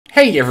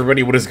Hey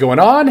everybody, what is going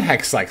on?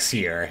 Hexlex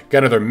here.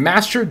 Got another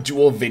Master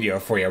Duel video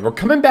for you. We're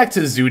coming back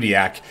to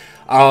Zoodiac.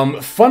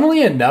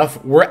 Funnily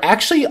enough, we're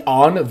actually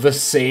on the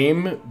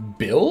same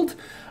build,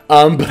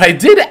 but I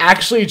did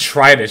actually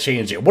try to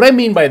change it. What I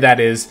mean by that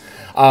is,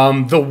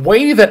 the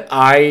way that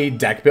I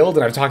deck build,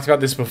 and I've talked about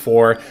this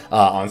before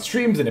on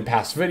streams and in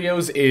past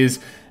videos,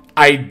 is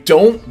I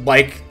don't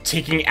like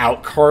taking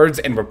out cards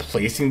and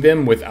replacing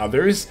them with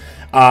others.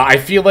 I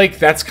feel like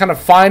that's kind of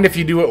fine if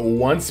you do it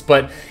once,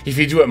 but if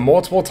you do it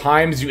multiple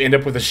times, you end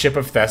up with a Ship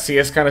of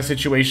Theseus kind of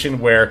situation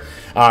where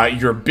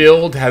your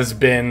build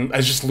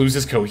just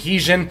loses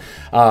cohesion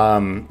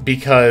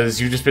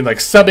because you've just been like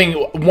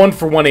subbing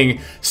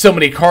one-for-oneing so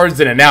many cards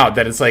in and out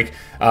that it's like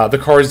the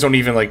cards don't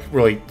even like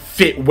really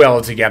fit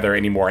well together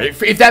anymore.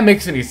 If that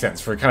makes any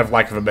sense, for kind of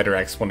lack of a better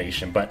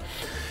explanation, but.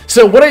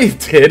 So what I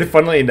did,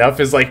 funnily enough,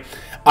 is like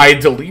I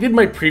deleted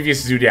my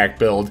previous Zoodiac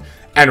build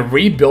and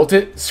rebuilt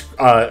it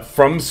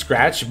from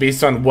scratch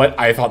based on what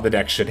I thought the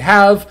deck should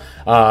have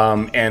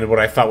and what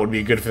I thought would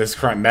be good for this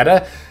current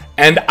meta.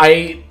 And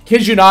I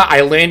kid you not, I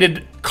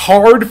landed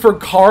card for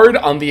card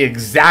on the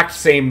exact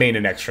same main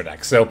and extra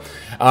deck. So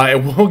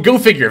we'll go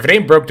figure. If it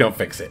ain't broke, don't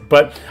fix it.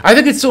 But I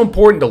think it's so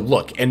important to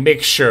look and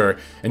make sure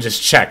and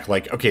just check,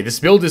 like, okay,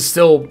 this build is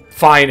still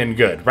fine and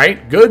good,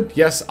 right? Good?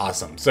 Yes,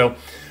 awesome. So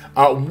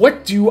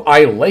what do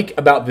I like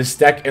about this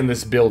deck and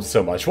this build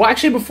so much? Well,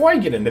 actually, before I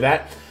get into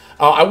that,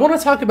 I want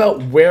to talk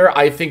about where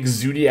I think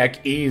Zoodiac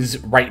is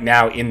right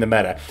now in the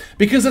meta,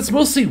 because that's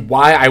mostly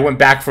why I went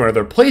back for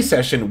another play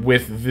session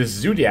with this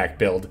Zoodiac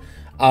build.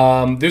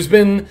 There's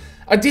been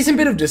a decent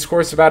bit of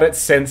discourse about it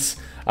since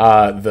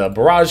the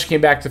Barrage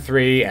came back to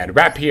 3, and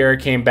Ratpier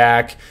came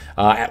back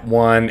at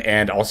 1,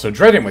 and also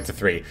Drident went to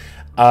 3.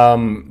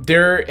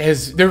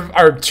 There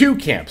are two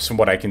camps, from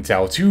what I can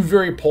tell, two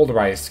very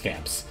polarized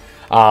camps.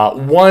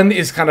 One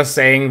is kind of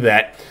saying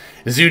that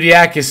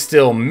Zoodiac is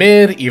still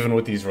mid, even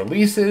with these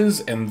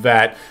releases, and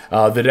that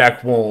the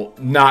deck will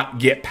not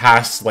get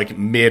past like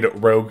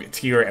mid-rogue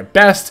tier at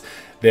best.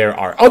 There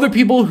are other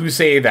people who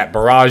say that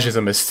Barrage is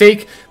a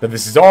mistake, that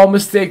this is all a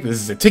mistake, this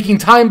is a ticking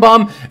time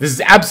bomb, this is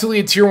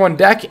absolutely a tier 1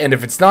 deck, and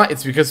if it's not,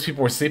 it's because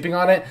people are sleeping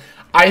on it.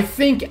 I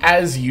think,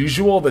 as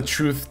usual, the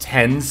truth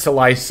tends to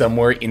lie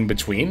somewhere in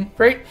between,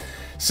 right?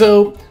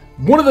 So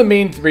one of the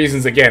main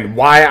reasons, again,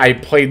 why I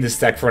played this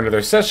deck for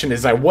another session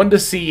is I wanted to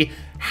see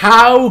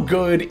how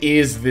good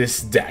is this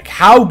deck?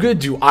 How good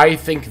do I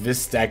think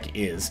this deck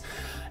is?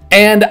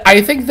 And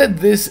I think that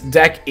this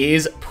deck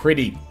is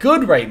pretty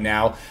good right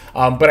now,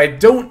 but I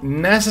don't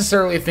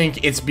necessarily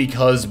think it's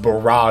because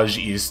Barrage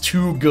is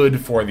too good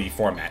for the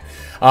format.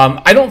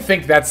 I don't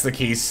think that's the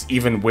case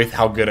even with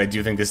how good I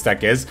do think this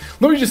deck is.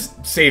 Let me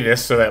just say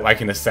this so that I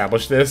can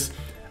establish this.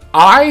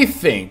 I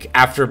think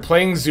after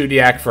playing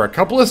Zoodiac for a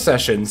couple of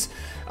sessions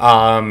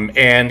and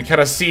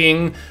kind of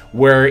seeing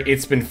where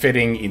it's been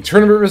fitting in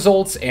tournament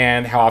results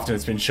and how often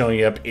it's been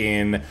showing up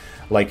in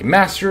like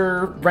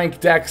master rank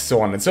decks,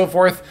 so on and so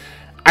forth,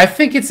 I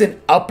think it's an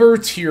upper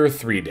tier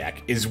 3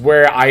 deck is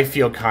where I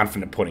feel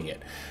confident putting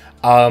it.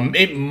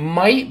 It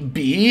might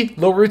be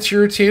lower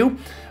tier 2,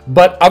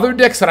 but other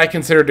decks that I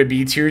consider to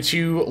be tier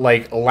 2,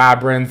 like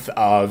Labyrinth,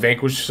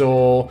 Vanquished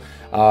Soul,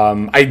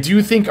 I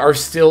do think are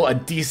still a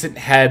decent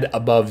head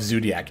above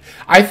Zoodiac.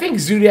 I think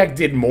Zoodiac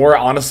did more,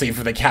 honestly,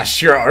 for the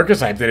Kashtira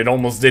archetype than it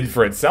almost did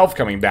for itself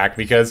coming back,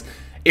 because,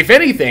 if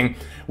anything,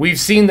 we've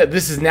seen that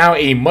this is now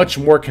a much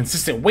more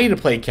consistent way to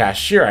play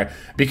Kashtira,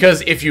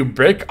 because if you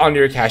brick on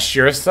your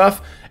Kashtira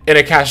stuff in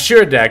a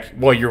Kashtira deck,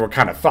 well, you were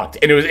kind of fucked.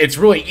 And it's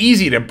really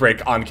easy to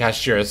brick on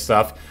Kashtira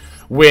stuff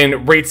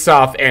when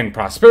Wraitsoth and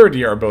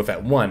Prosperity are both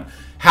at 1.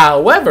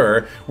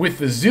 However, with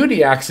the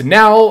Zoodiacs,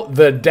 now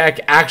the deck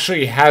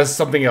actually has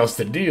something else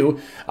to do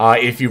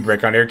if you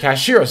brick on your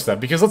Kashtira stuff.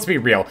 Because let's be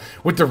real,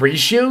 with the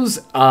ratios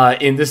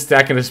in this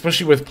deck, and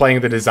especially with playing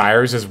the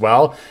Desires as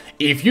well,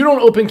 if you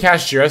don't open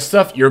Kashtira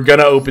stuff, you're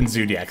gonna open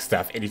Zoodiac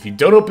stuff. And if you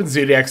don't open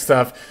Zoodiac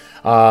stuff,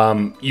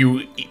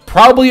 you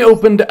probably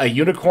opened a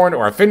Unicorn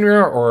or a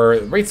Fenrir or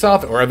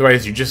Wraitsoth, or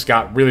otherwise you just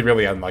got really,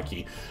 really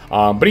unlucky.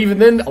 But even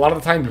then, a lot of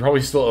the time, you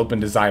probably still open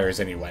Desires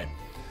anyway.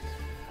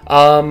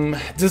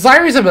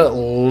 Desires I'm a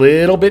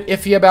little bit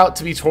iffy about,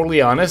 to be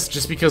totally honest,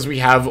 just because we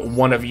have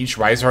one of each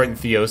Arise-Heart and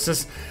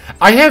Theosis.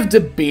 I have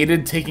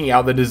debated taking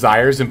out the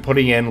Desires and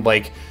putting in,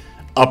 like,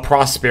 a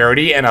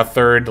Prosperity and a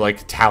third,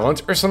 like,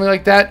 Talent or something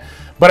like that.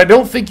 But I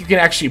don't think you can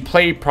actually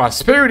play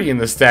Prosperity in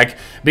this deck,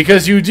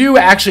 because you do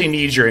actually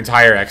need your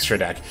entire extra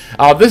deck.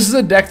 This is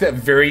a deck that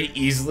very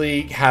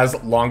easily has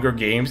longer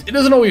games. It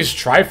doesn't always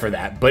try for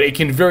that, but it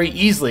can very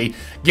easily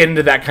get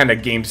into that kind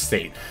of game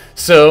state.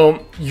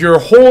 So your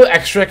whole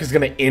extra deck is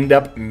going to end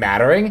up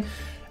mattering.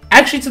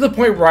 Actually, to the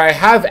point where I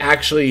have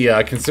actually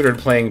considered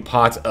playing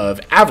Pot of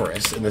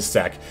Avarice in this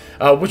deck,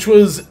 which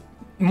was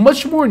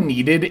much more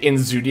needed in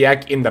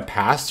Zoodiac in the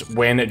past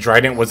when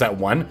Drident was at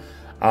 1.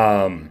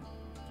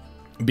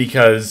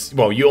 Because,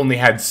 well, you only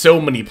had so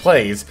many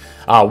plays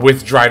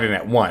with Drident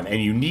at 1,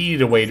 and you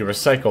needed a way to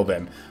recycle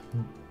them.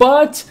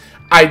 But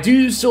I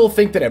do still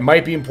think that it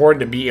might be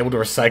important to be able to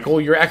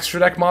recycle your extra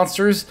deck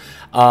monsters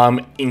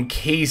in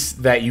case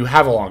that you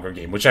have a longer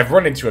game, which I've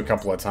run into a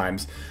couple of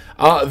times.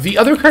 The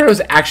other card I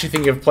was actually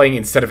thinking of playing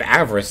instead of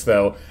Avarice,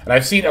 though, and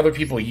I've seen other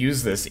people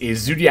use this, is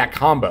Zoodiac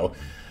Combo.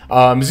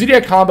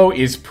 Zoodiac Combo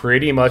is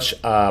pretty much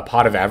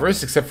Pot of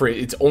Avarice, except for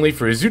it's only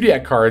for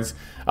Zoodiac cards,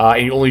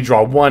 and you only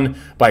draw one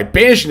by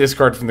banishing this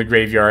card from the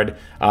graveyard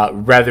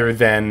rather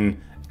than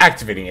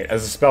activating it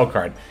as a spell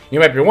card. You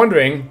might be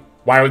wondering,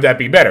 why would that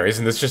be better?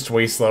 Isn't this just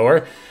way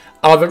slower?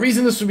 The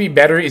reason this would be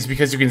better is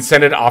because you can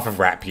send it off of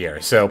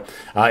Ratpier, so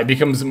it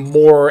becomes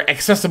more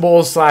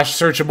accessible /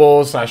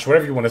 searchable /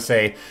 whatever you want to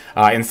say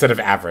instead of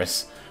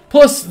Avarice.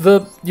 Plus,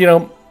 the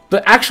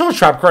actual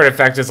trap card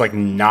effect is like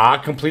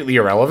not completely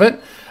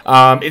irrelevant.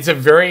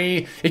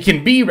 It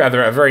can be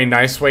rather a very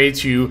nice way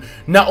to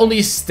not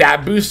only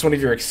stat boost one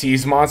of your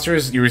Xyz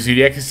monsters, your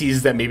Zoodiac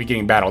Xyz that may be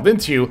getting battled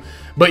into,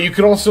 but you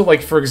could also,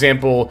 like, for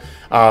example,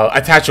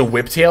 attach a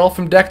Whiptail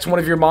from deck to one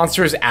of your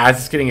monsters as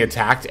it's getting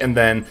attacked, and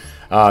then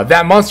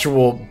that monster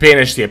will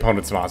banish the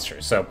opponent's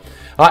monster. So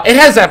it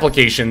has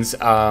applications,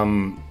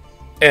 and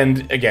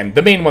again,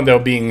 the main one, though,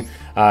 being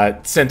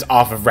sent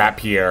off of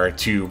Ratpier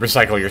to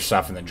recycle your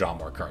stuff and then draw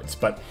more cards.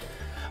 But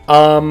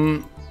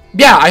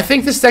yeah, I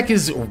think this deck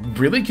is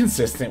really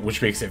consistent, which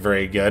makes it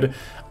very good.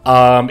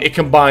 It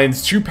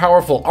combines two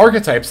powerful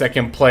archetypes that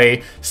can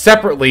play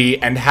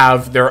separately and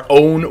have their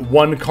own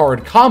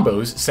one-card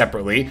combos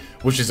separately,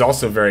 which is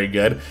also very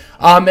good.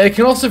 And it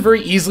can also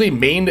very easily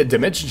main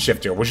Dimension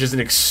Shifter, which is an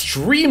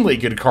extremely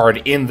good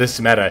card in this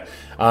meta.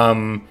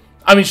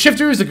 I mean,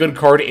 Shifter is a good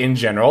card in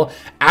general.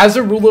 As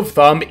a rule of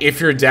thumb,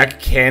 if your deck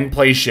can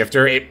play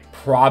Shifter, it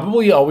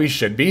probably always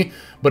should be,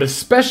 but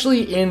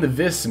especially in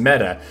this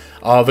meta,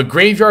 the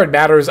graveyard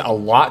matters a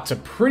lot to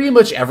pretty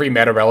much every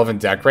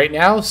meta-relevant deck right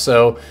now,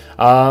 so,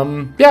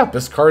 yeah,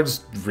 this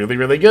card's really,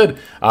 really good.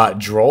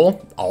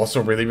 Droll,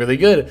 also really, really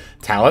good.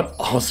 Talent,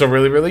 also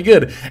really, really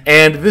good.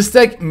 And this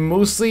deck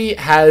mostly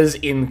has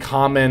in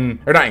common,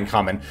 or not in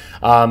common,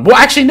 well,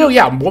 actually, no,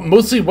 yeah,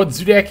 mostly what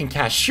Zoodiac and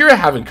Kashtira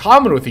have in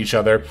common with each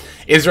other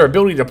is their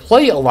ability to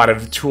play a lot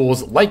of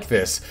tools like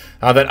this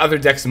that other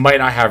decks might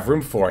not have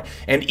room for.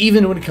 And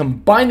even when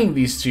combining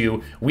these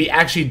two, we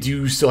actually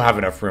do still have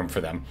enough room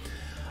for them.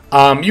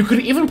 You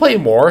could even play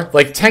more.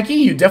 Like, Tenki,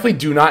 you definitely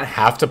do not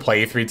have to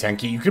play 3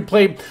 Tenki. You could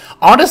play...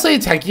 Honestly,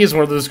 Tenki is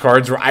one of those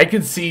cards where I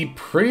could see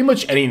pretty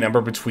much any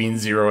number between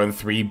 0 and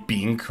 3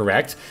 being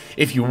correct.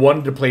 If you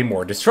wanted to play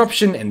more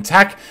Disruption and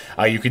Tech,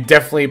 you could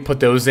definitely put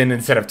those in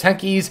instead of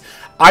Tenkis.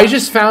 I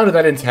just found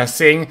that in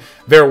testing,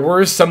 there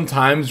were some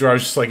times where I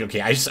was just like,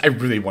 okay, I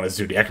really want a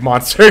Zoodiac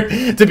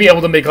monster to be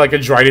able to make like a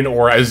Drident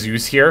or a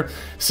Zeus here.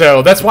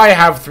 So that's why I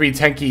have 3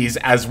 Tenkis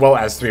as well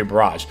as 3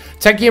 Barrage.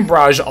 Tenki and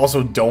Barrage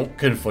also don't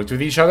conflict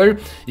with each other.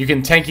 You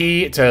can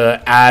Tenki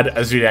to add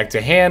a Zoodiac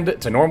to hand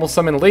to normal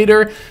summon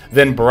later,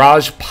 then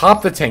Barrage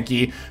pop the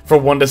Tenki for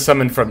 1 to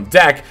summon from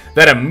deck.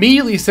 That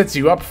immediately sets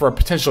you up for a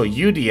potential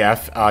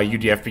UDF,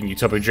 UDF being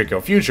Utopic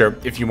Draco Future,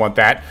 if you want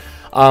that.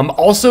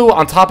 Also,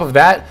 on top of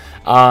that,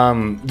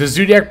 the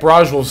Zoodiac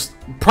Barrage will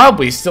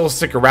probably still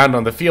stick around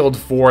on the field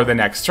for the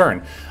next turn,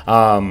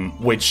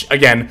 which,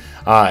 again,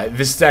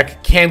 this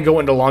deck can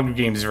go into longer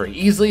games very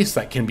easily,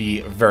 so that can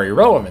be very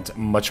relevant,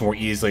 much more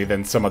easily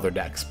than some other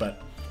decks.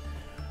 But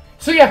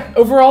so yeah,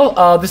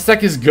 overall, this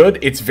deck is good.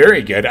 It's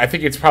very good. I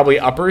think it's probably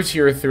upper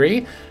tier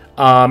 3,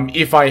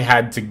 if I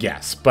had to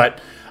guess. But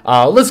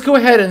let's go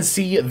ahead and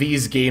see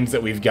these games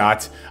that we've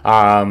got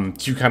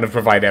to kind of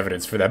provide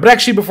evidence for that. But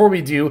actually, before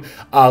we do,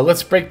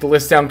 let's break the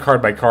list down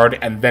card by card,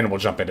 and then we'll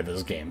jump into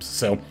those games.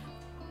 So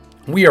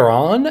we are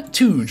on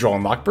 2 Droll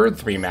and Lockbird,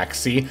 3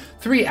 Maxx,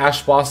 3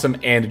 Ash Blossom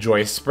and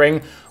Joyous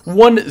Spring,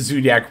 1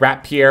 Zoodiac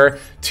Ratpier,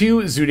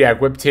 2 Zoodiac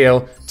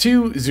Whiptail,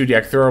 2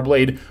 Zoodiac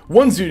Thoroughblade,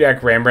 1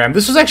 Zoodiac Ramram.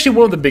 This was actually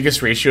one of the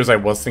biggest ratios I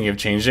was thinking of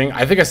changing.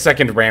 I think a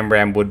second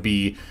Ramram would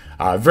be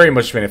very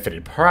much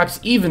benefited,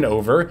 perhaps even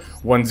over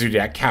 1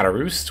 Zoodiac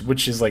Kataroost,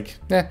 which is like,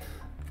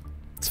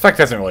 this fact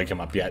hasn't really come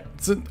up yet.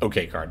 It's an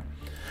okay card.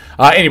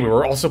 Anyway,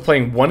 we're also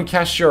playing 1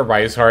 Kashtira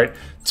Arise-Heart,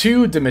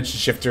 2 Dimension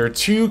Shifter,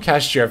 2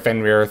 Kashtira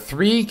Fenrir,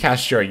 3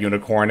 Kashtira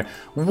Unicorn,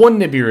 1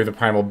 Nibiru the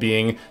Primal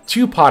Being,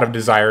 2 Pot of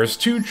Desires,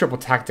 2 Triple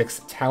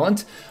Tactics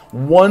Talent,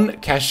 1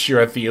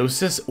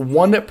 Kashtiratheosis,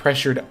 1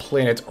 Pressured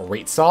Planet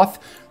Wraitsoth,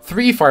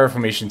 3 Fire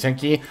Formation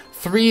Tenki,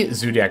 3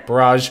 Zoodiac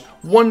Barrage,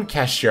 1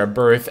 Kashtira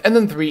Birth, and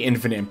then 3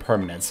 Infinite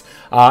Impermanence.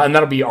 And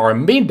that'll be our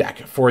main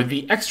deck. For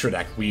the extra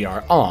deck, we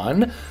are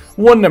on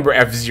 1 number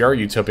F0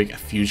 Utopic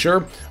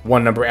Future,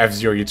 1 number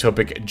F0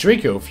 Utopic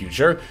Draco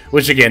Future,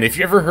 which again, if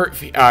you ever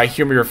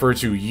hear me refer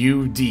to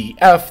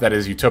UDF, that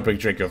is Utopic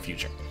Draco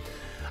Future.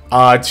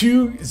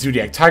 2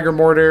 Zoodiac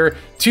Tigermoartar,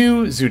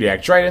 2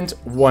 Zoodiac Drident,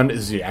 1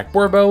 Zoodiac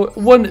Boarbow,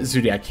 1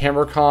 Zoodiac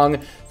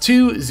Hammerkong,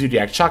 2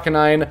 Zoodiac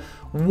Chakanine,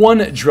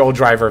 1 Drill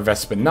Driver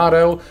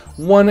Vespenato,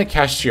 1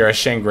 Kashtira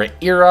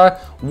Shangri-Ira,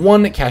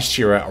 1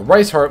 Kashtira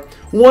Arise-Heart,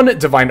 1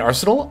 Divine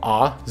Arsenal,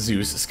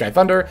 AA-ZEUS Sky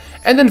Thunder,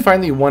 and then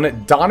finally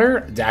 1 Donner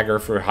Dagger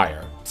for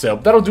Hire. So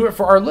that'll do it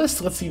for our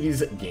list. Let's see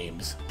these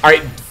games. All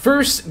right,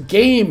 first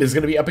game is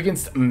going to be up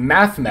against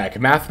Mathmech.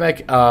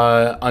 Mathmech,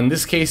 on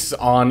this case,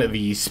 on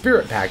the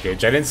Spirit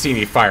package. I didn't see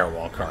any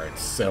Firewall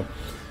cards, so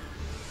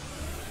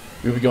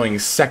we'll be going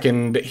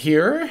second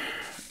here.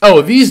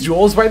 Oh, these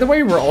duels, by the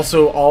way, were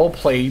also all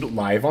played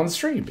live on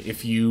stream.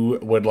 If you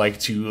would like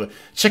to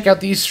check out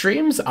these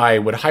streams, I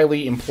would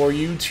highly implore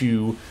you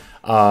to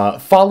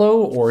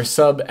follow or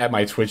sub at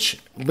my Twitch,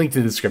 link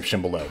in the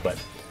description below. But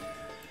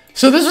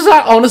so this was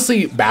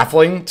honestly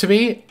baffling to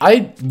me.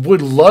 I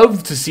would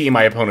love to see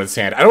my opponent's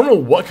hand. I don't know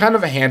what kind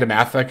of a hand a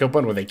Mathmech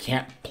open where they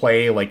can't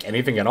play like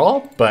anything at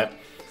all, but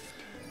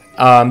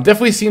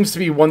definitely seems to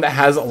be one that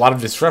has a lot of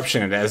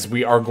disruption in it, as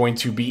we are going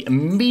to be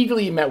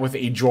immediately met with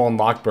a Droll and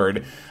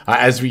Lockbird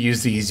as we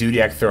use the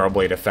Zoodiac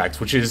Thoroughblade effect,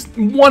 which is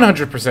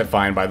 100%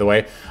 fine, by the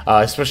way,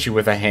 especially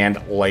with a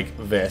hand like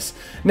this.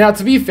 Now,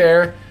 to be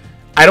fair,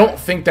 I don't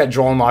think that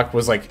Droll and Lock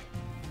was, like,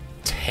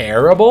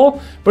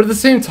 terrible, but at the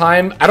same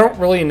time, I don't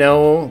really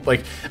know,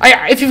 like,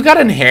 if you've got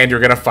it in hand, you're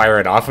going to fire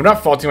it off. I'm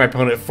not faulting my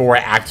opponent for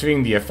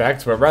activating the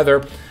effect, but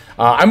rather,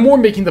 I'm more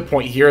making the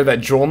point here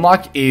that Droll and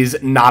Lock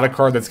is not a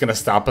card that's going to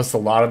stop us a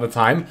lot of the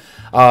time.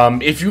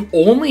 If you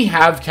only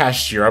have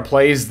Kashtira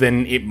plays,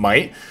 then it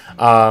might.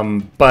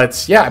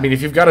 But yeah, I mean,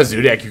 if you've got a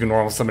Zoodiac you can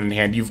normal summon in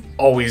hand, you've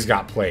always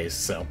got plays,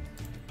 so.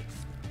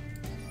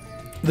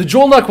 The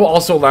Droll and Lock will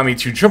also allow me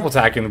to triple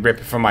attack and rip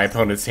from my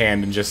opponent's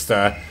hand and just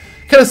kind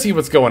of see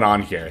what's going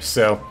on here.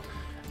 So,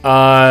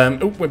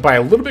 it went by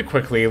a little bit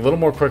quickly, a little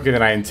more quickly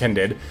than I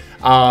intended.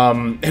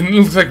 And it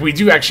looks like we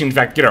do actually, in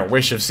fact, get our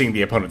wish of seeing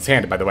the opponent's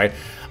hand, by the way.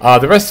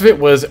 The rest of it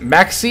was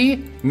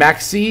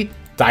Maxi,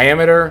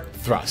 Diameter,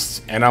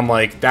 Thrust. And I'm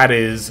like, that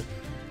is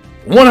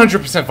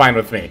 100% fine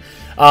with me.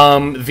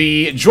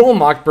 The Droll and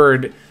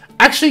Lockbird,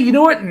 actually, you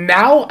know what?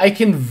 Now I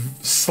can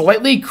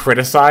slightly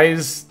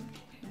criticize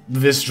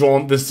this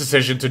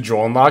decision to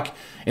Droll and Lock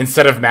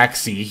instead of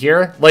Maxi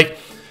here. Like,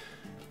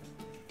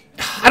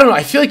 I don't know,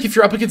 I feel like if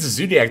you're up against a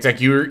Zoodiac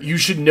deck, you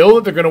should know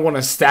that they're going to want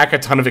to stack a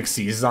ton of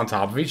Xyzs on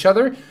top of each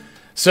other.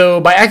 So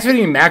by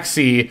activating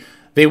Maxi,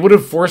 they would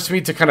have forced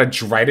me to kind of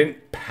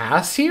Drident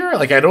pass here.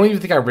 Like, I don't even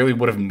think I really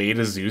would have made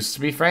a Zeus, to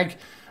be frank.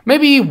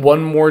 Maybe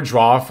one more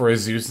draw for a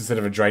Zeus instead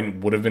of a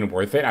Drident would have been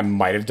worth it. I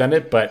might have done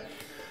it, but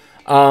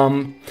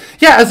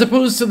yeah, as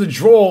opposed to the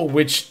Droll,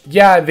 which,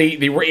 yeah,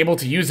 they were able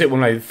to use it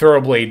when I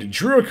Thoroughblade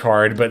drew a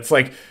card, but it's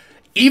like,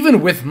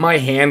 even with my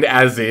hand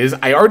as is,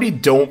 I already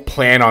don't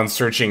plan on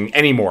searching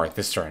anymore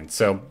this turn.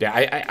 So, yeah,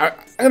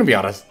 I'm going to be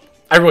honest.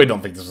 I really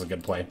don't think this was a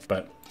good play,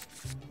 but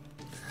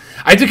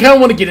I did kind of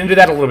want to get into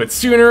that a little bit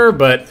sooner,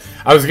 but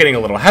I was getting a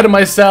little ahead of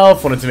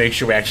myself. Wanted to make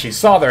sure we actually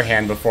saw their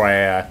hand before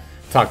I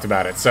talked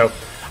about it. So,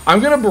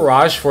 I'm going to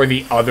Barrage for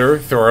the other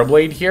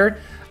Thoroughblade here.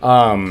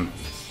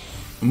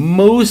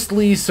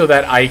 Mostly so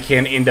that I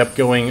can end up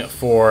going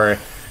for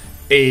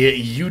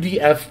a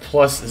UDF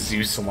plus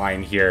Zeus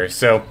line here.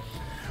 So,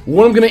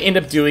 what I'm going to end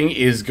up doing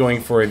is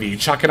going for the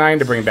Chakanine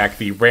to bring back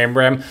the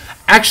Ramram.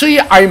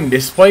 Actually, I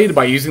misplayed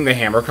by using the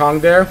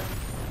Hammerkong there.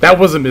 That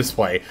was a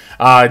misplay.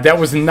 That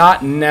was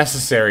not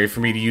necessary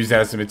for me to use that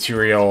as a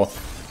material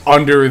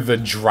under the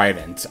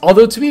Drident.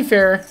 Although, to be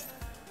fair,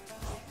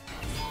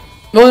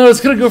 no,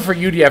 it's going to go for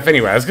UDF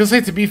anyway. I was going to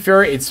say, to be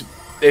fair, it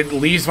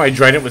leaves my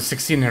Drident with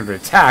 1600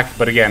 attack,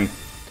 but again,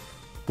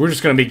 we're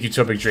just going to make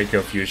Utopic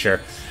Draco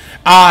future.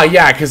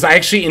 Yeah, because I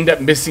actually end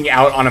up missing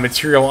out on a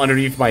material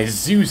underneath my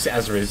Zeus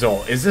as a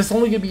result. Is this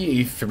only going to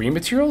be a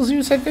 3-material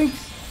Zeus, I think?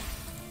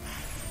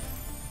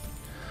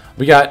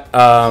 We got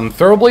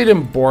Thoroughblade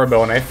and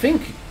Boarbow, and I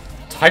think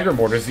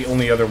Tigermoartar is the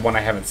only other one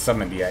I haven't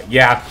summoned yet.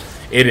 Yeah,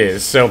 it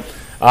is. So,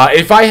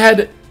 if I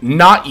had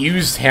not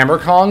used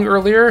Hammerkong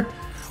earlier,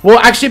 well,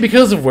 actually,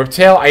 because of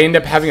Whiptail, I end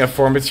up having a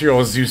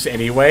 4-material Zeus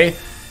anyway.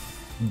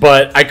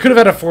 But I could have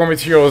had a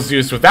 4-material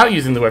Zeus without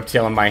using the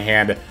Whiptail in my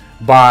hand,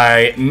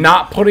 by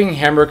not putting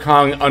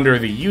Hammerkong under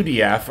the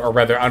UDF, or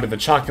rather under the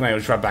Chakanine,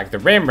 which brought back the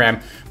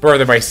Ramram, but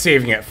rather by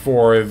saving it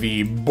for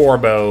the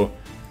Boarbow,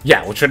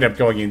 yeah, which ended up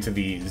going into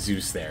the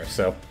Zeus there,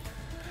 so.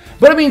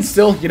 But I mean,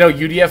 still, you know,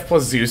 UDF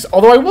plus Zeus,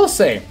 although I will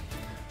say,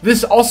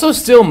 this also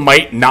still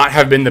might not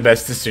have been the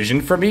best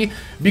decision for me,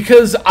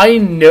 because I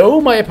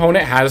know my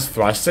opponent has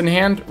Thrust in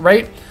hand,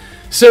 right?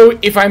 So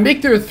if I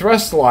make their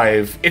Thrust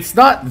live, it's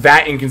not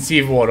that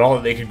inconceivable at all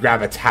that they could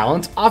grab a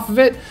talent off of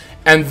it,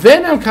 and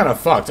then I'm kind of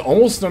fucked,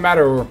 almost no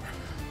matter,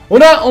 well,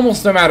 not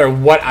almost no matter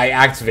what I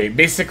activate.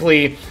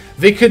 Basically,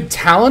 they could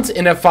talent,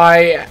 and if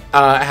I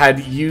had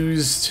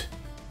used,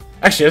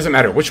 actually, it doesn't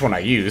matter which one I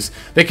use,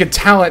 they could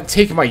talent,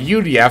 take my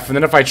UDF, and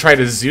then if I try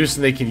to Zeus,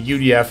 and they can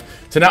UDF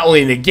to not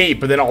only negate,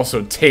 but then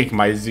also take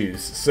my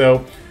Zeus.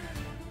 So,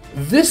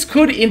 this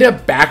could end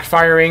up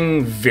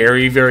backfiring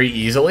very, very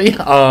easily.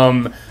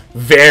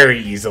 Very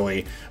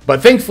easily.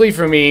 But thankfully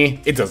for me,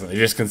 it doesn't. They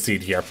just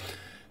concede here.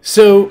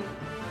 So,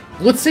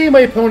 let's say my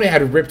opponent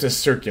had ripped a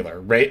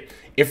circular, right?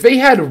 If they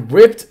had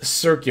ripped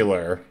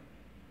circular...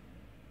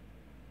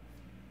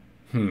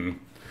 Okay,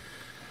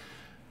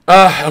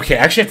 I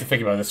actually have to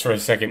think about this for a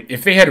second.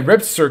 If they had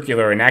ripped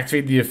circular and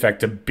activated the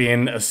effect to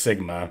bin a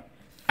Sigma,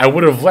 I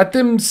would have let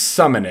them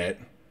summon it.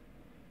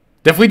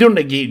 Definitely don't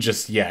negate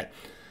just yet.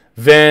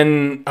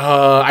 Then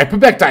I put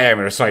back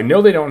Diameter, so I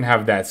know they don't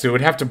have that. So it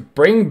would have to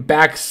bring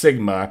back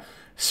Sigma,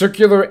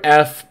 Circular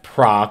F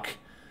proc.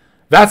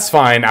 That's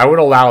fine. I would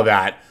allow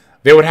that.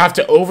 They would have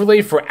to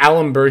overlay for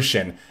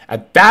Alimbertion.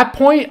 At that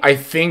point, I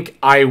think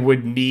I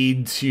would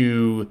need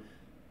to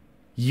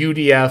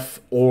UDF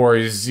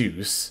or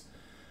Zeus.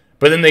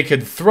 But then they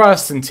could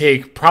thrust and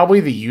take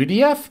probably the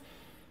UDF.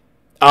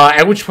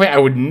 At which point I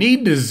would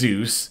need the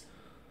Zeus.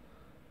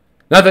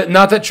 Not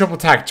that triple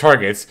attack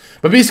targets,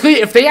 but basically,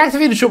 if they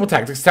activate a triple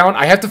tactics talent,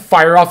 I have to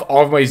fire off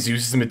all of my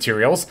Zeus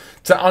materials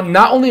to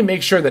not only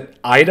make sure that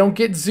I don't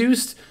get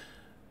Zeused.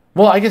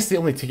 Well, I guess they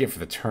only take it for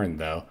the turn,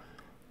 though.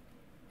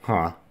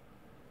 Huh.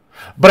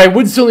 But I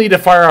would still need to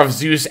fire off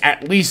Zeus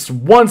at least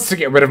once to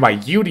get rid of my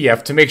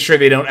UDF to make sure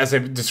they don't, as I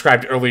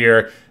described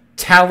earlier,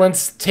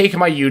 talents, take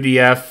my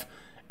UDF,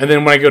 and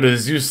then when I go to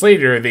Zeus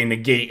later, they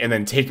negate and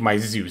then take my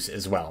Zeus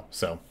as well,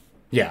 so...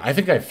 Yeah, I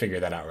think I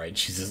figured that out right.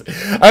 Jesus.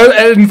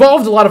 It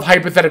involved a lot of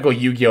hypothetical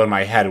Yu-Gi-Oh! In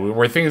my head,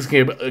 where things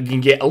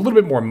can get a little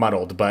bit more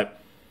muddled, but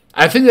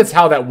I think that's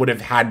how that would have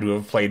had to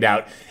have played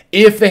out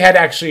if they had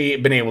actually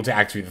been able to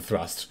activate the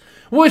thrust.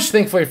 Which,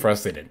 thankfully for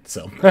us, they didn't,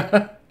 so.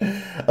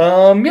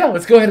 Yeah,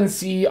 let's go ahead and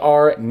see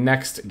our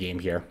next game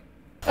here.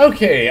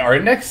 Okay, our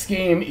next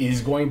game is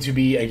going to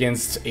be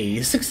against a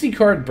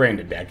 60-card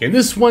branded deck, and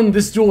this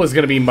duel is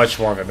going to be much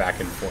more of a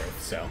back and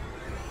forth, so.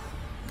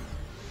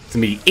 It's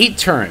going to be 8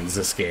 turns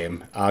this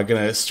game. Going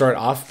to start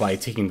off by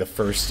taking the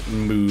first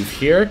move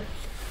here.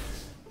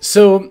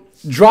 So,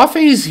 draw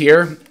phase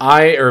here,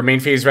 or main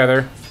phase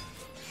rather,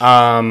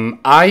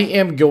 I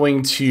am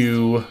going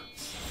to...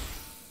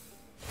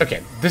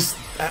 Okay,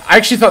 I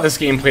actually thought this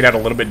game played out a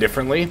little bit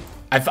differently.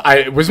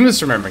 I was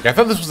misremembering. I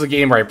thought this was a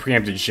game where I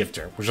preempted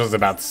Shifter, which I was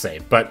about to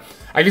say, but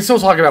I can still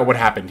talk about what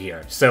happened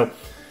here. So,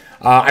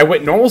 I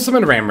went normal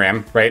summon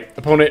Ramram, right?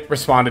 Opponent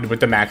responded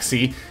with the Maxx.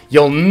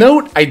 You'll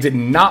note I did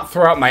not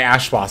throw out my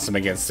Ash Blossom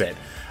against it.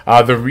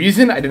 The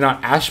reason I did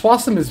not Ash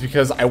Blossom is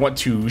because I want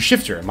to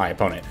Shifter my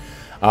opponent.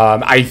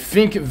 I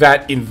think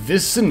that in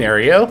this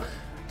scenario,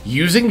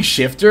 using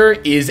Shifter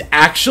is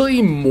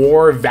actually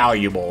more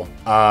valuable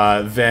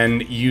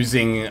than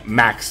using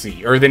Maxx,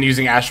 or than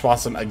using Ash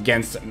Blossom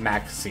against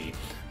Maxx.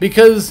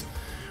 Because...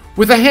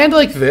 with a hand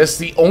like this,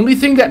 the only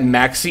thing that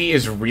Maxx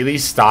is really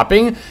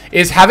stopping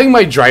is having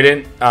my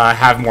Drident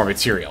have more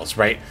materials,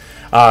 right?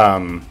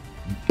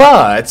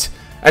 But,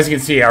 as you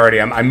can see already,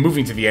 I'm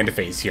moving to the end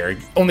phase here,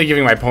 only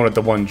giving my opponent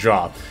the 1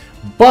 draw.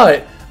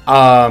 But,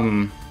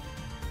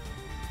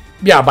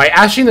 yeah, by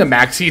ashing the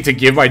Maxx to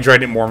give my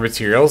Drident more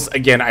materials,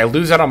 again, I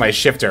lose out on my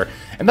Shifter.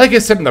 And like I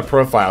said in the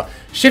profile,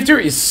 Shifter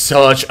is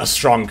such a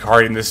strong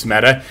card in this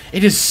meta.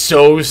 It is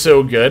so,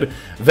 so good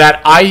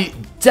that I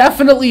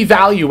definitely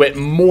value it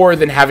more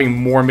than having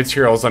more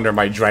materials under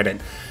my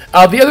Drident.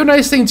 The other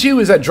nice thing too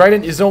is that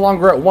Drident is no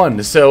longer at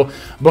 1. So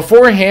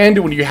beforehand,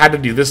 when you had to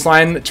do this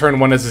line, turn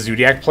 1 as a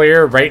Zoodiac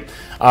player, right?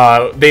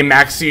 They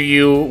Maxx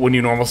you when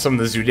you normal summon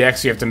the Zoodiac,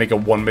 so you have to make a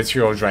 1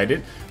 material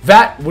Drident.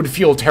 That would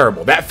feel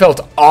terrible. That felt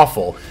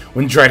awful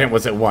when Drident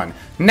was at 1.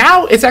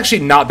 Now it's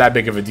actually not that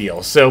big of a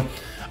deal. So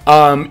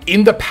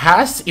in the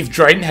past, if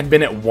Drident had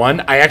been at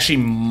 1, I actually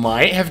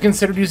might have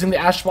considered using the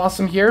Ash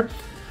Blossom here.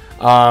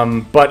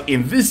 But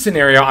in this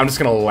scenario, I'm just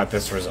going to let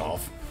this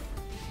resolve.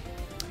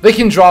 They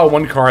can draw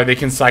 1 card, they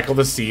can cycle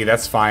the sea,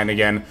 that's fine.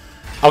 Again,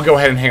 I'll go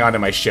ahead and hang on to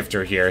my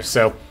Shifter here.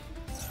 So,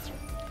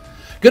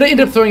 gonna end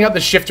up throwing out the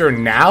Shifter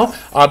now,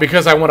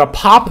 because I want to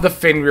pop the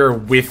Fenrir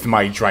with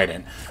my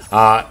Drident.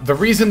 The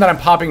reason that I'm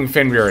popping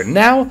Fenrir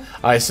now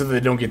is so that they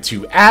don't get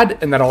to add,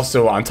 and that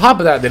also, on top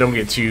of that, they don't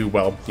get to,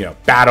 well, you know,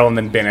 battle and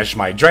then banish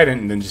my Drident,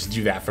 and then just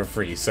do that for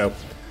free. So,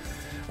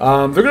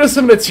 they're gonna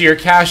summon a Tier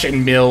Cash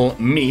and mill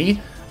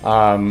me.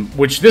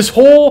 Which this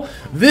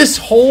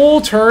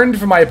whole turn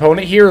for my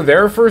opponent here,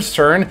 their first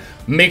turn,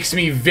 makes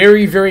me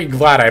very, very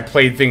glad I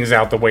played things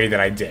out the way that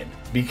I did.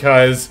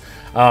 Because,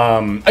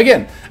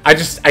 again,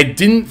 I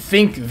didn't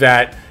think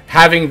that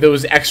having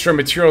those extra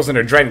materials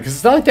under Drident, because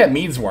it's not like that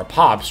means more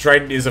pops.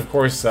 Drident is, of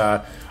course,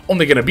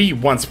 only going to be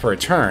once per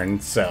turn,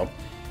 so...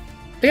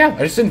 But yeah,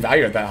 I just didn't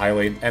value it that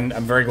highly, and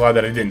I'm very glad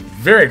that I didn't.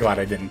 Very glad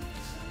I didn't.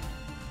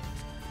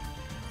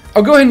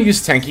 I'll go ahead and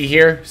use Tenki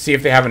here, see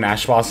if they have an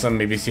Ash Blossom,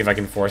 maybe see if I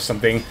can force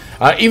something.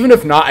 Even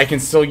if not, I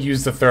can still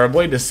use the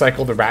Thoroughblade to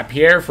cycle the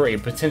Ratpier for a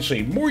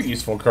potentially more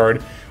useful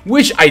card,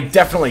 which I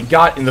definitely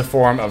got in the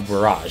form of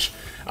Barrage.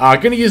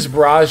 Gonna use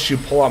Barrage to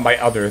pull out my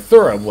other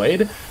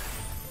Thoroughblade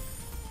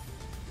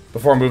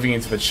before moving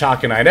into the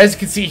Chakanine. As you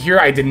can see here,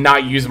 I did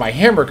not use my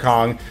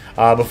Hammerkong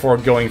before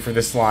going for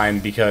this line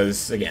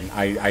because, again,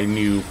 I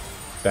knew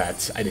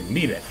that I didn't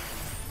need it.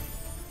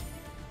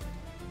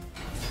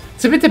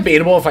 It's a bit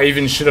debatable if I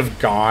even should have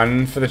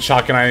gone for the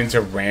Chakanine into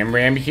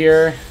Ramram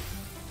here.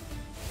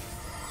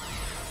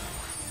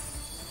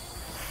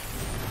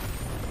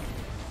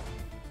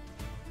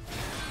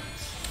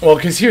 Well,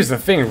 because here's the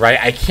thing, right?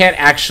 I can't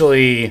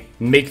actually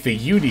make the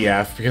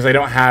UDF because I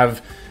don't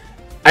have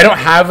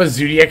a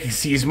Zoodiac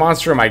Seas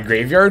monster in my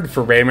graveyard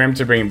for Ramram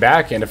to bring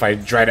back, and if I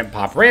Drident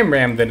pop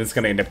Ramram, then it's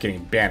going to end up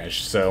getting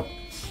banished, so...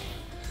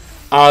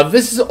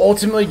 This is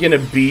ultimately going to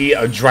be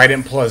a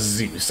Drident plus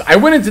Zeus. I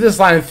went into this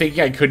line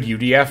thinking I could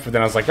UDF, but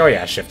then I was like, oh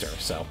yeah, Shifter,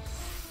 so.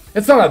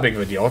 It's not that big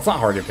of a deal. It's not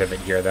hard to pivot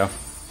here, though.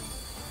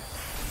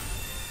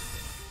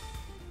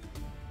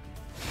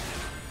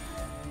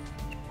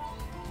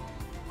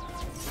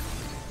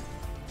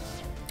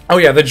 Oh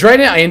yeah, the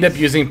Drident I end up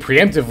using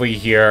preemptively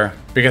here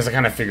because I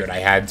kind of figured I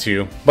had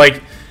to.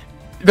 Like,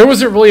 there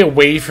wasn't really a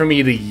way for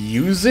me to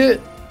use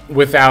it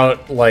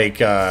without,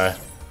 like, I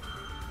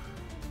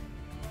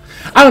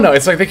don't know,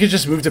 it's like they could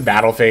just move to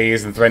battle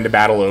phase and threaten to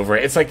battle over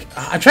it. It's like,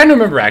 I'm trying to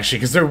remember actually,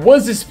 because there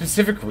was a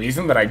specific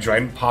reason that I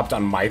Drident popped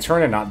on my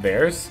turn and not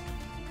theirs.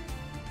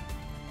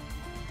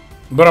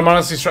 But I'm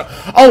honestly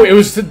oh, it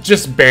was to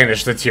just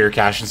banish the tier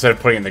cache instead of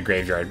putting it in the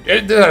graveyard.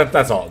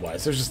 That's all it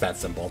was. It was just that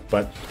simple,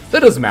 but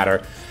that doesn't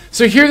matter.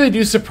 So here they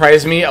do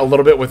surprise me a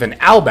little bit with an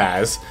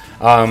Albaz.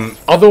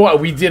 Although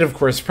we did, of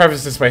course,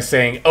 preface this by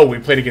saying, oh, we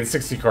played against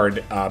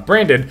 60-card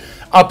branded.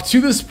 Up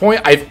to this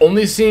point, I've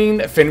only seen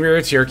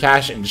Fenrir, Tier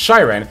Cache, and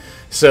Shiren.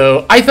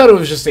 So I thought it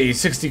was just a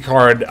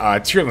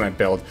 60-card tier limit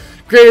build.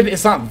 Granted,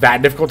 it's not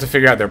that difficult to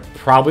figure out. They're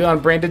probably on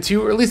branded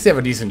too, or at least they have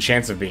a decent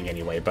chance of being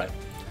anyway, but...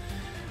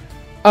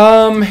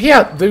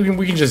 yeah,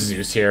 we can just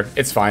Zeus here.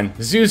 It's fine.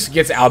 Zeus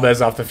gets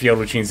Albaz off the field,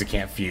 which means it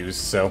can't fuse,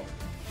 so...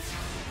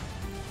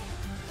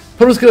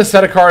 Opponent's going to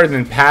set a card and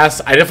then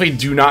pass. I definitely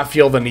do not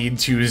feel the need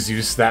to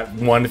Zeus that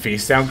one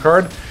face-down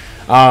card.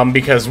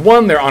 Because,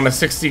 one, they're on a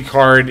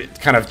 60-card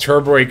kind of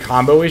Turboid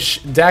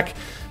combo-ish deck.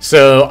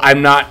 So,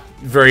 I'm not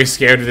very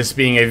scared of this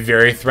being a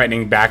very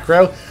threatening back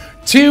row.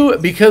 Two,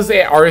 because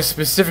they are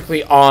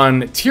specifically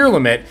on tier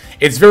limit,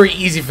 it's very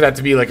easy for that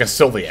to be like a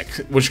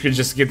Zoodiac, which could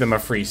just give them a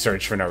free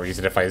search for no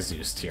reason if I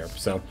Zeus here.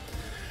 So,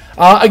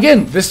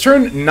 again, this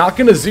turn, not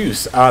going to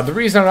Zeus. The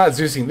reason I'm not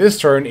Zeusing this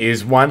turn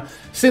is, one,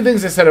 same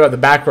things I said about the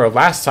back row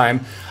last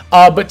time,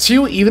 but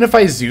two, even if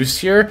I Zeus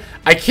here,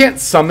 I can't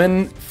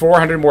summon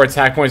 400 more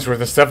attack points worth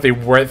of stuff. They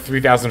were at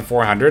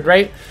 3,400,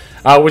 right?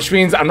 Which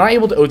means I'm not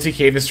able to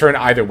OTK this turn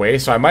either way,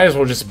 so I might as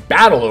well just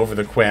battle over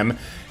the Quim,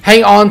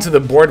 hang on to the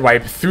board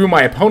wipe through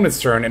my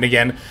opponent's turn, and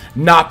again,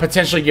 not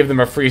potentially give them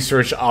a free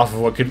search off of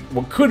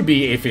what could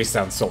be a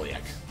face-down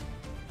Zoodiac.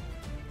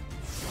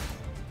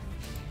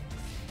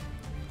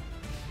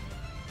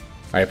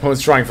 Alright,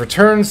 opponent's drawing for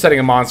turn, setting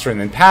a monster, and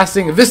then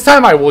passing. This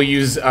time I will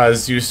use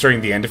Zeus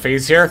during the end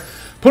phase here.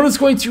 Opponent's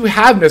going to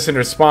Havness in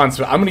response,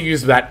 but I'm going to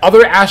use that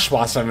other Ash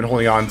Blossom I've been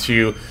holding on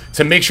to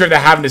make sure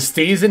that Havness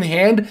stays in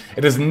hand.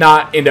 It does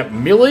not end up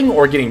milling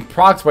or getting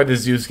procced by the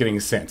Zeus getting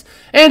sent.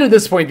 And at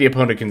this point, the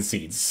opponent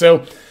concedes.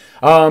 So,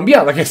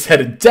 yeah, like I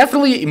said,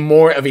 definitely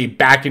more of a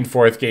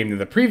back-and-forth game than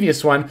the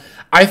previous one.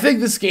 I think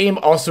this game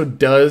also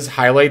does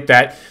highlight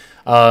that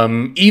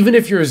even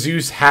if your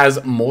Zeus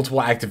has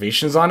multiple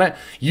activations on it,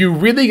 you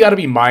really got to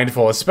be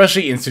mindful,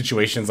 especially in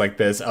situations like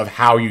this, of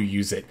how you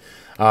use it.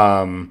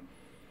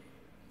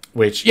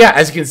 Which, yeah,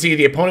 as you can see,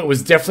 the opponent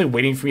was definitely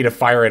waiting for me to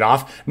fire it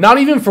off. Not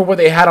even for what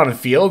they had on the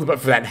field,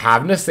 but for that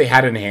Havness they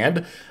had in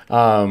hand.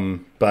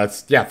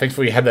 But, yeah,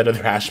 thankfully we had that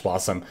other Ash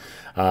Blossom.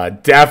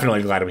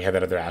 Definitely glad we had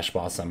that other Ash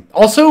Blossom.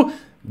 Also,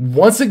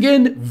 once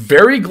again,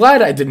 very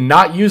glad I did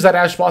not use that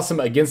Ash Blossom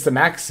against the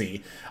Maxx.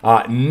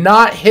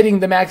 Not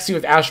hitting the Maxx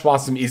with Ash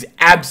Blossom is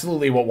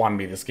absolutely what won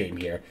me this game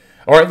here.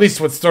 Or at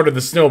least what started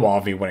the snowball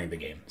of me winning the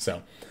game.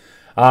 So,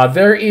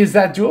 there is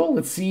that duel.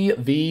 Let's see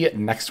the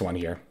next one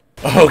here.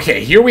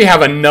 Okay, here we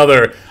have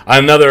another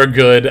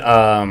good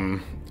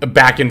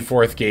back and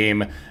forth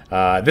game.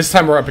 This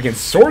time we're up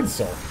against Sword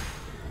Soul.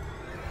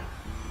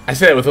 I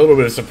say that with a little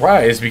bit of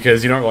surprise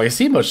because you don't really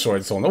see much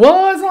Sword Soul.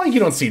 Well, it's not like you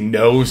don't see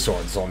no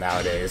Sword Soul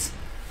nowadays,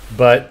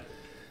 but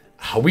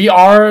we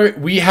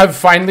have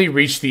finally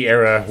reached the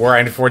era where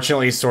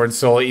unfortunately Sword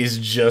Soul is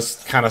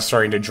just kind of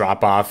starting to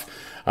drop off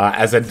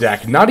as a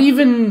deck. Not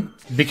even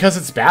because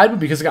it's bad,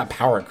 but because it got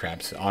power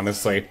crept,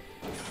 honestly.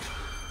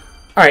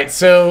 Alright,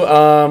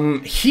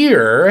 so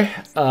here,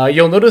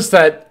 you'll notice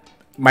that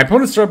my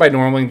opponent started by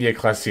normaling the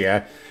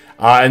Ecclesia,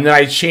 and then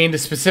I chained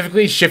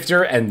specifically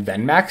Shifter and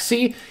then Maxx.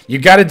 You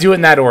gotta do it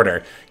in that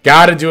order.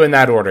 Gotta do it in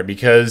that order,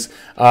 because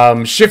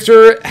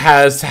Shifter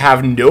has to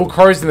have no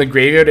cards in the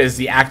graveyard as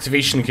the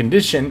activation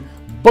condition,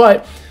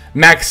 but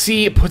Maxx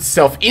puts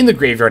itself in the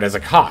graveyard as a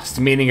cost,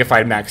 meaning if I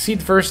had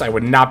Maxx'd first, I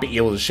would not be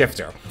able to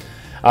Shifter.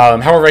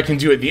 However, I can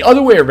do it the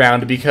other way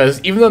around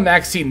because even though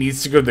Maxx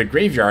needs to go to the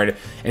graveyard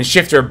and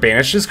Shifter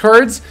banishes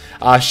cards,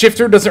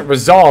 Shifter doesn't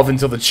resolve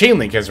until the Chain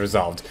Link has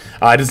resolved.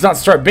 It does not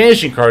start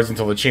banishing cards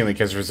until the Chain Link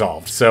has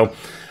resolved. So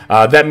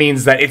that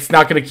means that it's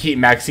not going to keep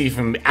Maxx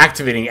from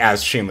activating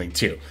as Chain Link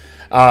 2.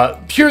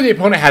 Pure, the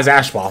opponent has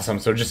Ash Blossom,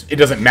 so it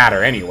doesn't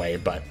matter anyway,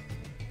 but...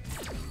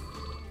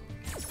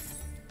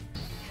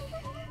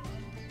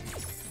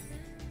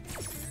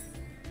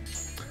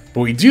 But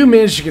we do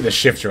manage to get the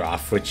Shifter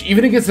off, which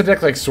even against a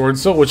deck like Sword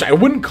Soul, which I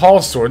wouldn't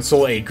call Sword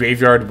Soul a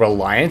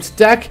graveyard-reliant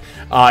deck,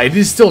 it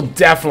is still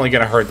definitely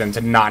going to hurt them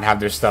to not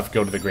have their stuff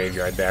go to the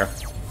graveyard there.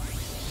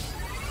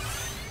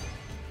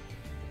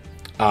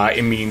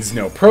 It means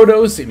no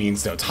Protos, it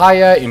means no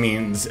Taya, it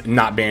means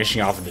not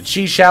banishing off of the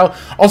Chi-Xiao.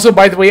 Also,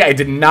 by the way, I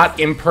did not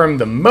imperm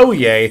the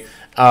Moye,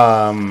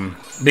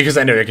 because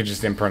I know I could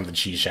just imperm the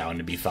Chi-Xiao and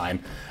it'd be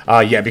fine.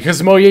 Yeah,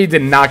 because Moye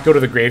did not go to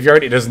the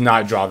graveyard, it does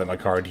not draw them a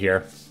card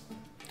here.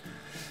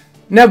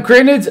 Now,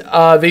 granted,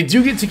 they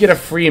do get to get a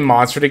free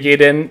monster to get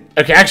in.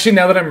 Okay, actually,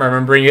 now that I'm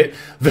remembering it,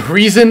 the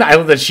reason I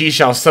let the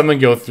Chi-Xiao summon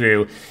go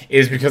through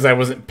is because I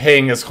wasn't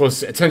paying as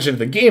close attention to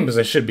the game as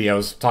I should be. I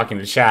was talking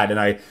to Chad, and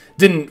I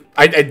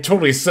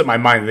totally slipped my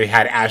mind that they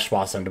had Ash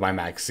Blossom to my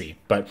Maxx C.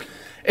 But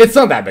it's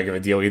not that big of a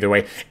deal either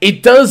way.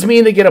 It does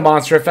mean they get a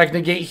monster effect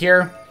negate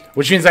here,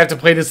 which means I have to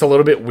play this a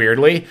little bit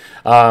weirdly,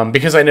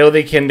 because I know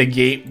they can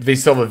negate, they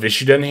still have a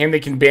Vishuda in hand,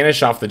 they can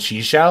banish off the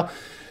Chi-Xiao.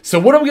 So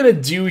what I'm going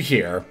to do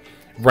here,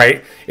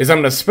 right, is I'm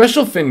going to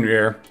special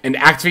Fenrir and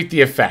activate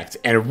the effect,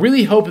 and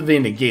really hope that they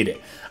negate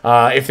it.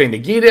 If they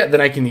negate it,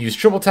 then I can use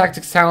Triple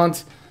Tactics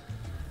Talent.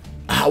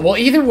 Well,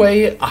 either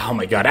way, oh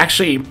my god,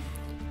 actually,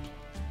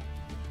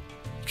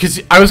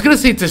 because I was going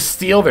to say to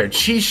steal their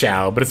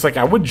Chi-Xiao, but it's like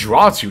I would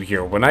draw 2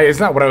 here, wouldn't I? Isn't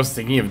that what I was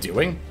thinking of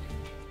doing?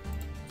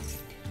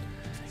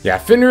 Yeah,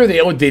 Fenrir,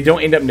 they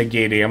don't end up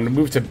negating. I'm going to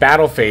move to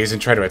battle phase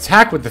and try to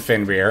attack with the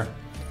Fenrir.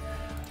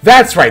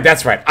 That's right,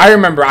 that's right. I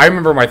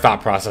remember my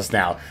thought process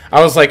now.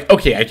 I was like,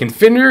 okay, I can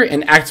Fenrir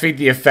and activate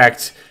the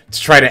effect to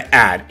try to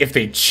add. If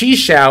they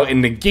Chi-Xiao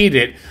and negate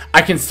it,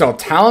 I can still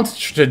talent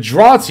to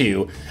draw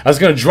 2. I was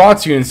going to draw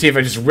 2 and see if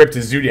I just ripped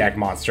a Zoodiac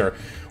monster.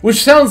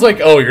 Which sounds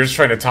like, oh, you're just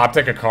trying to top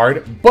deck a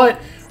card.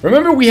 But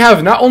remember, we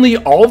have not only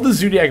all of the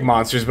Zoodiac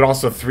monsters, but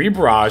also 3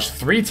 Barrage,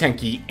 3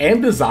 Tenki,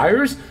 and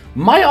Desires.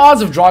 My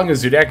odds of drawing a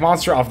Zoodiac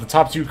monster off the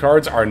top 2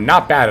 cards are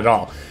not bad at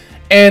all.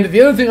 And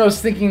the other thing I was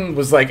thinking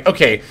was like,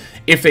 okay,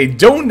 if they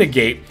don't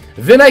negate,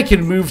 then I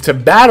can move to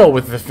battle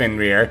with the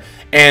Fenrir,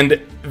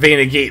 and they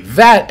negate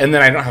that, and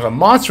then I don't have a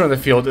monster on the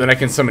field, and then I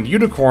can summon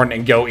Unicorn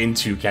and go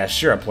into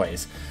Kashtira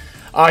plays.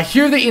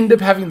 Here they end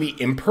up having the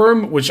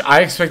Imperm, which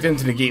I expect them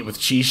to negate with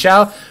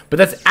Chi-Xiao, but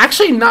that's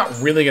actually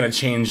not really going to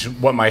change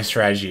what my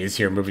strategy is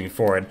here moving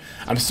forward.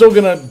 I'm still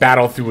going to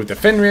battle through with the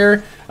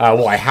Fenrir.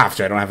 Well, I have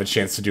to. I don't have a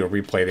chance to do a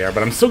replay there,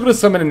 but I'm still going to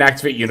summon and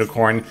activate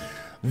Unicorn.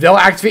 They'll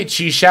activate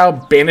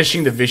Chi-Xiao,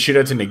 banishing the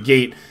Vishuda to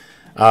negate,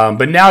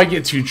 but now I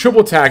get to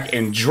triple attack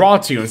and draw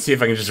 2 and see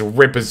if I can just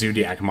rip a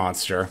Zoodiac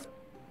monster.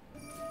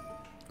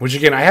 Which,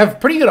 again, I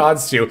have pretty good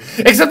odds to.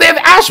 Except they have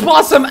Ash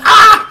Blossom!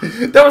 Ah!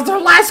 That was our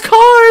last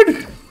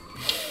card!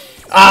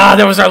 Ah,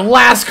 that was our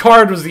last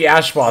card, was the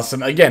Ash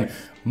Blossom. Again,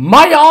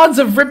 my odds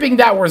of ripping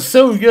that were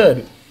so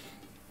good.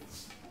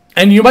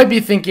 And you might be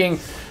thinking,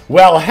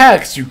 well,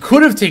 Hex, you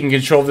could have taken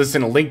control of this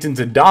and linked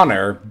into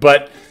Donner,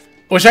 but...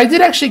 Which I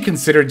did actually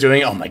consider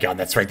doing. Oh my god,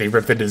 that's right, they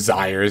ripped the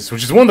Desires,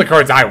 which is one of the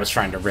cards I was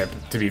trying to rip,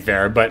 to be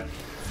fair. But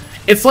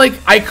it's like,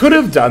 I could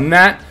have done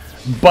that,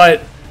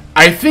 but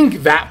I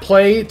think that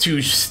play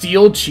to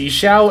steal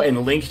Chi-Xiao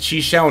and link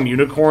Chi-Xiao and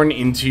Unicorn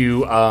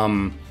into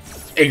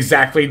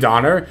exactly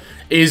Donner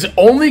is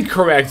only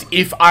correct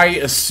if I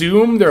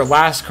assume their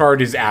last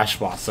card is Ash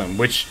Blossom,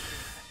 which...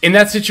 In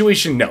that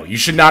situation, no. You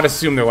should not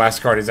assume their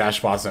last card is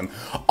Ash Blossom.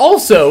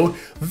 Also,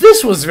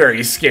 this was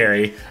very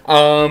scary.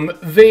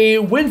 They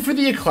went for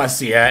the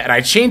Ecclesia, and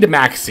I chained a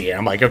Maxx C.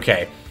 I'm like,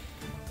 okay,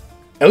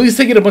 at least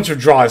I get a bunch of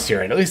draws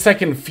here, and at least I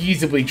can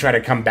feasibly try to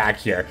come back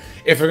here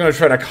if they're going to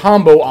try to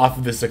combo off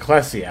of this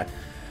Ecclesia.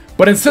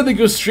 But instead they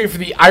go straight for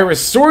the Iris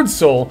Sword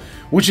Soul,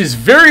 which is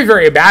very,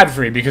 very bad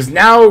for me, because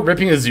now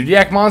ripping a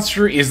Zoodiac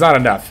monster is not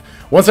enough.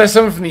 Once I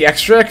summon from the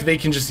extra deck, they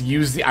can just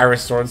use the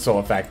Iris Sword Soul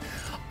effect.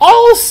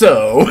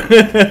 Also,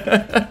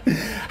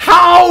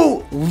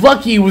 how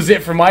lucky was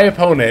it for my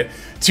opponent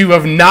to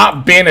have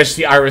not banished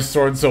the Iris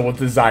Sword Soul with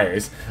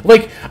Desires?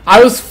 Like,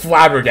 I was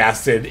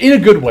flabbergasted, in a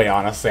good way,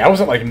 honestly. I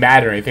wasn't, like,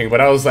 mad or anything,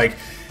 but I was like,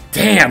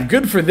 damn,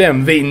 good for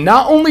them. They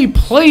not only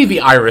play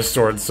the Iris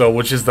Sword Soul,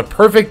 which is the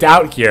perfect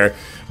out here,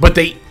 but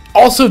they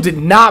also did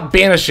not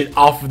banish it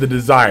off of the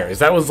Desires.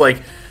 That was,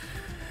 like...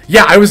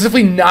 Yeah, I was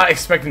definitely not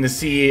expecting to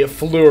see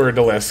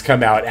Fleur-de-Lis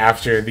come out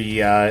after the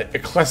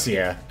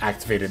Ecclesia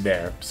activated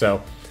there.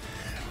 So,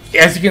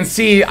 as you can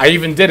see, I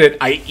even did it.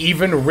 I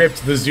even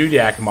ripped the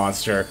Zoodiac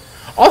monster.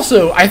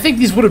 Also, I think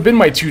these would have been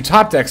my 2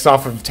 top decks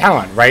off of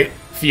talent, right?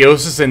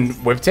 Theosis and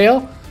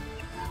Whiptail.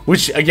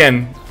 Which,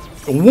 again,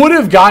 would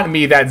have gotten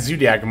me that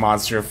Zoodiac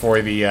monster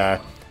for the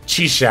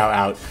Chi-Xiao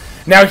out.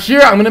 Now here,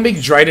 I'm going to make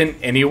Drident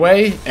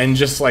anyway, and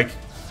just, like,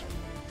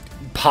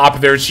 pop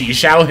their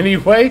Chi-Xiao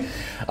anyway.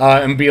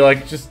 And be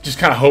like, just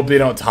kind of hope they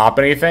don't top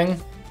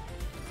anything.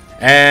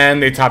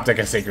 And they top deck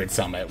a Sacred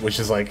Summit, which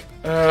is like,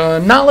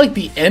 not like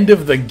the end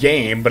of the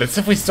game, but it's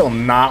definitely still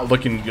not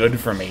looking good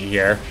for me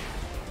here.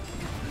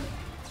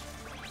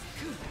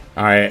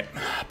 Alright,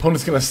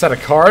 opponent's gonna set a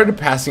card,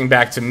 passing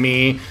back to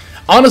me.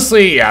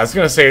 Honestly, yeah, I was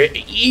gonna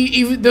say,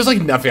 there's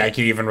like nothing I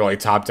can even really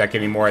top deck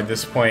anymore at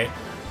this point.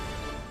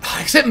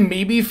 Except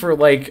maybe for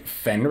like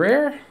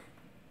Fenrir?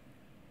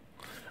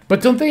 But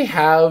don't they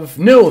have...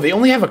 No, they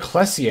only have a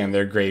Ecclesia in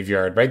their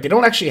graveyard, right? They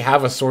don't actually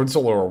have a Sword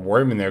Soul or a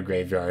Worm in their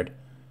graveyard.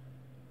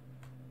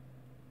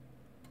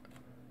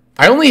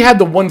 I only had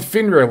the one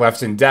Fenrir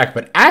left in deck,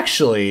 but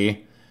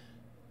actually...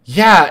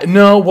 Yeah,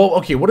 no, well,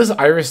 okay, what does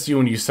Iris do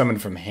when you summon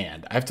from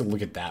hand? I have to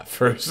look at that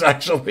first,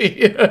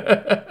 actually.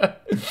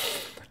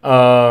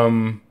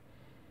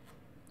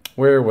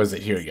 Where was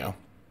it? Here we go.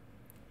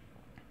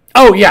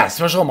 Oh, yeah,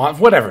 special mod,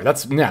 whatever.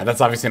 That's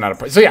obviously not a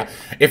point. So, yeah,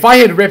 if I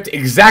had ripped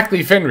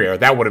exactly Fenrir,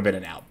 that would have been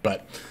an out,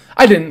 but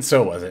I didn't,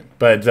 so it wasn't.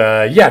 But,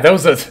 yeah, that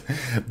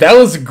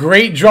was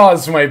great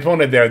draws for my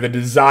opponent there. The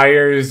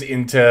Desires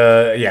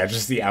into, yeah,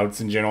 just the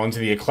outs in general, into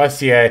the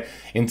Ecclesia,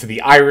 into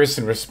the Iris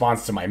in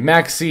response to my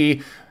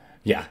Maxi.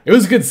 Yeah, it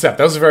was a good set.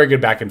 That was a very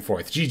good back and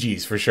forth.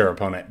 GG's for sure,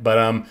 opponent.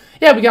 But,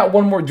 yeah, we got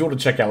one more duel to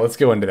check out. Let's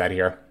go into that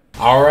here.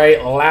 All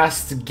right,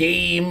 last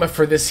game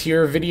for this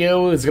here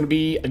video is going to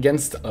be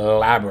against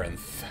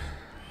Labyrinth.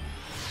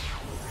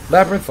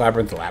 Labyrinth.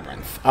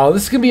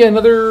 This is going to be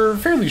another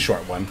fairly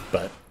short one,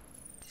 but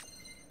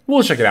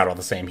we'll check it out all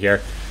the same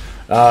here.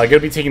 Going to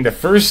be taking the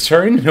first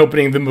turn and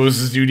opening the most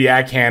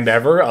Zoodiac hand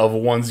ever of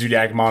 1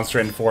 Zoodiac monster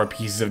and 4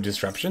 pieces of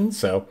disruption,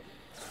 so...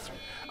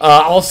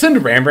 I'll send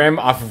Ramram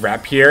off of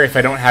Ratpier if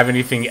I don't have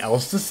anything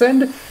else to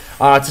send.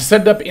 To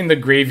set up in the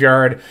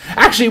graveyard.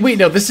 Actually, wait,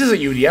 no, this is a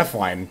UDF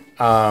line.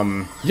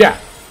 Yeah,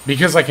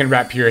 because I can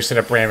Ratpier set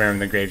up Ramram in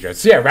the graveyard.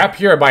 So yeah,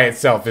 Ratpier by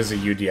itself is a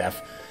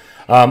UDF.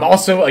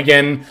 Also,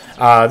 again,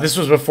 this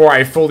was before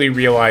I fully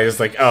realized,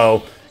 like,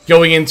 oh,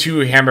 going into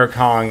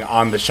Hammerkong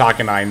on the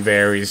Chakanine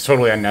there is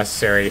totally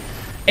unnecessary.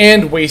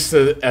 And waste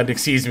an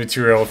Xyz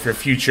material for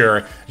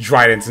future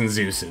Dridents and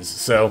Zeuses.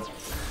 So...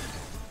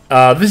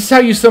 this is how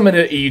you summon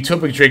a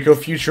Utopic Draco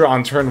future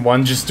on turn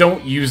 1. Just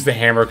don't use the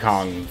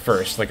Hammerkong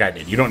first, like I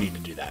did. You don't need to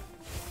do that.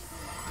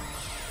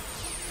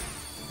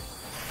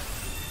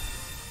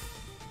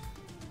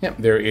 Yep,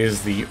 there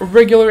is the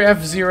regular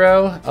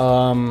F-Zero.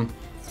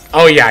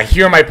 Oh yeah,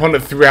 here my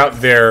opponent threw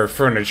out their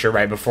furniture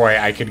right before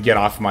I could get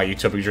off my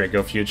Utopic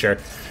Draco future.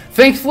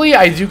 Thankfully,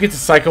 I do get to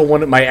cycle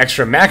one of my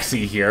extra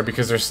Maxi here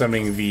because they're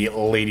summoning the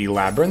Lady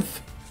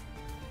Labyrinth.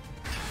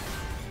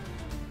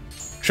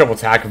 Triple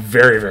attack,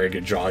 very, very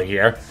good draw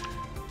here.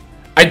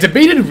 I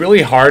debated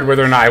really hard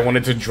whether or not I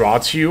wanted to draw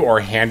 2 or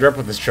hand rip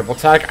with this triple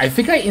attack. I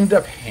think I ended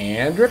up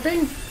hand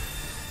ripping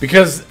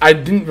because I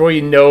didn't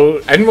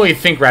really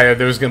think rather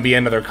there was going to be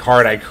another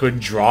card I could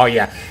draw.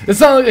 Yeah, it's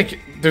not like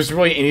there's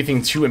really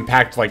anything too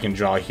impactful I can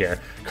draw here.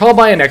 Call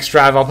by an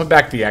Extrav, I'll put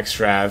back the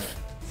Extrav.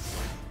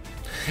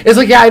 It's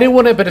like, yeah, I didn't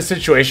want to put a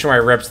situation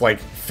where I ripped like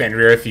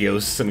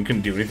Kashtiratheosis and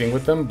couldn't do anything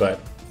with them,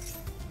 but...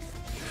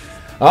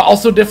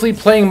 also, definitely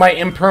playing my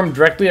Imperm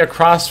directly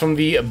across from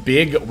the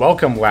big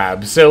Welcome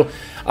Lab. So,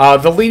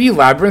 the Lady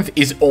Labyrinth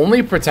is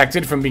only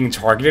protected from being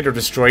targeted or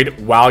destroyed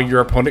while your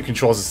opponent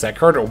controls a set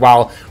card, or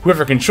while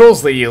whoever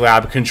controls Lady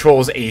Lab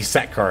controls a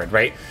set card,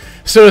 right?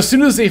 So, as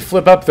soon as they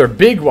flip up their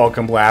big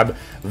Welcome Lab,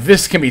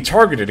 this can be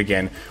targeted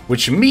again,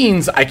 which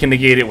means I can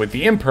negate it with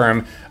the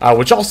Imperm,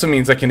 which also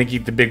means I can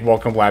negate the big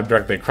Welcome Lab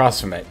directly across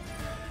from it.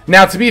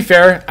 Now, to be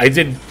fair, I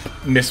did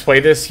misplay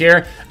this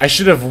here. I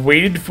should have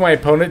waited for my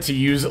opponent to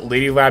use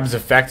Lady Lab's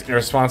effect in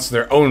response to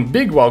their own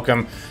big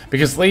welcome,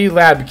 because Lady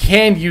Lab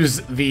can use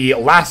the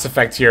last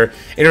effect here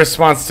in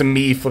response to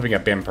me flipping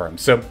up Imperm.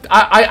 So,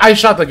 I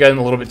shot the gun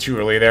a little bit too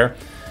early there.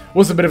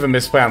 Was a bit of a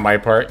misplay on my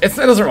part. It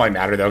doesn't really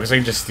matter, though, because I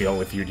can just steal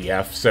with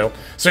UDF. So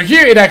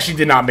here, it actually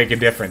did not make a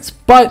difference.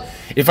 But,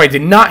 if I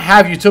did not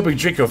have Utopic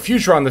Draco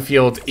Future on the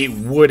field, it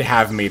would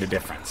have made a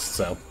difference,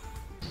 so...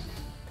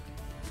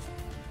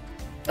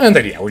 And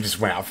then, yeah, we just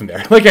went out from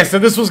there. Like I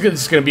said, this was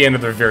just going to be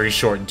another very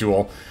short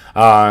duel.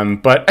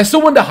 But I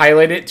still wanted to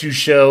highlight it to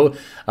show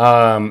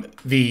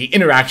the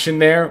interaction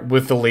there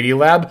with the Lady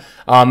Lab.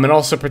 And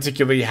also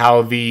particularly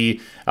how the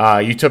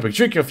Utopic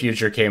Draco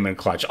future came in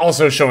clutch.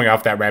 Also showing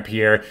off that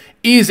Ratpier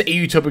is a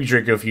Utopic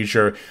Draco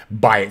future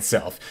by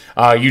itself.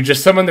 You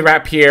just summon the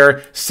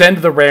Ratpier, send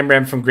the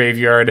Ramram from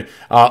graveyard,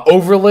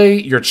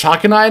 overlay your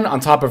Chakanine on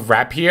top of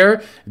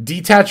Ratpier,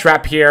 detach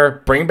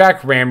Ratpier, bring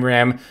back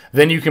Ramram,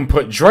 then you can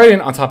put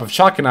Drident on top of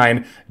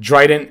Chakanine,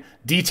 Drident,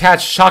 detach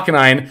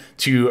Chakanine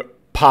to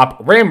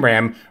pop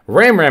Ramram,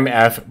 Ramram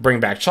F, bring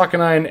back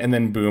Chakanine, and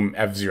then boom,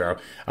 F-Zero.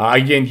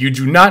 Again, you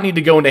do not need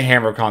to go into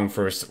Hammerkong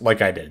first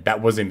like I did.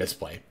 That was a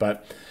misplay.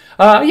 But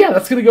yeah,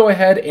 that's going to go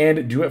ahead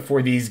and do it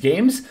for these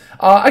games.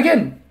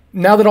 Again,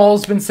 now that all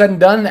has been said and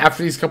done,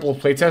 after these couple of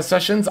playtest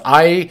sessions,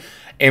 I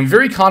am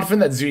very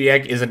confident that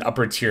Zoodiac is an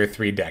upper tier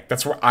 3 deck.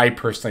 That's where I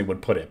personally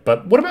would put it.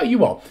 But what about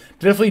you all?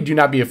 Definitely do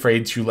not be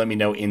afraid to let me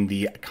know in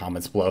the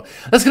comments below.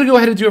 That's going to go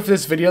ahead and do it for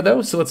this video,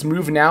 though. So let's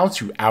move now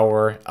to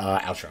our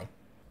outro.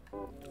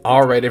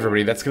 Alright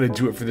everybody, that's going to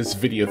do it for this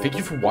video. Thank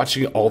you for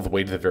watching it all the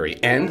way to the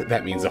very end.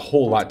 That means a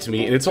whole lot to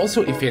me, and it's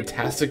also a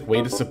fantastic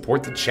way to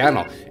support the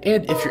channel.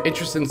 And if you're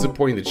interested in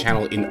supporting the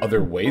channel in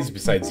other ways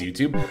besides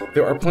YouTube,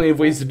 there are plenty of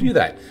ways to do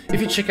that.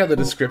 If you check out the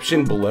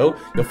description below,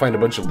 you'll find a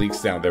bunch of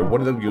links down there. One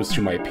of them goes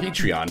to my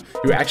Patreon.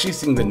 You're actually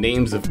seeing the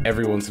names of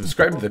everyone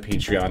subscribed to the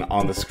Patreon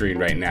on the screen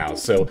right now.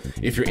 So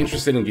if you're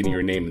interested in getting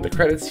your name in the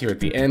credits here at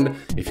the end,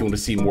 if you want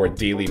to see more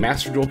daily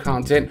Master Duel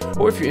content,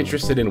 or if you're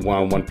interested in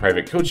one-on-one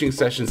private coaching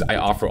sessions I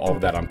offer offer all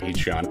of that on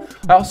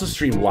Patreon. I also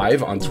stream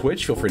live on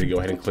Twitch. Feel free to go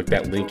ahead and click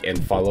that link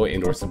and follow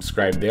and or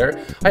subscribe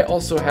there. I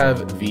also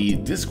have the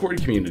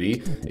Discord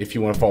community, if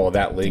you want to follow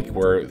that link,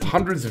 where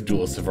hundreds of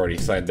duelists have already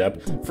signed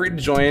up. Free to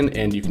join,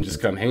 and you can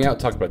just come hang out,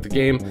 talk about the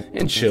game,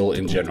 and chill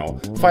in general.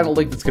 Final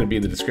link that's going to be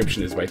in the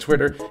description is my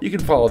Twitter. You can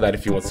follow that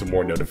if you want some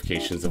more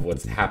notifications of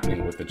what's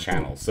happening with the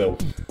channel. So,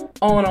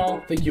 all in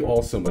all, thank you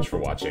all so much for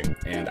watching,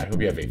 and I hope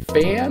you have a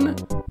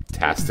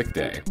fantastic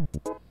day.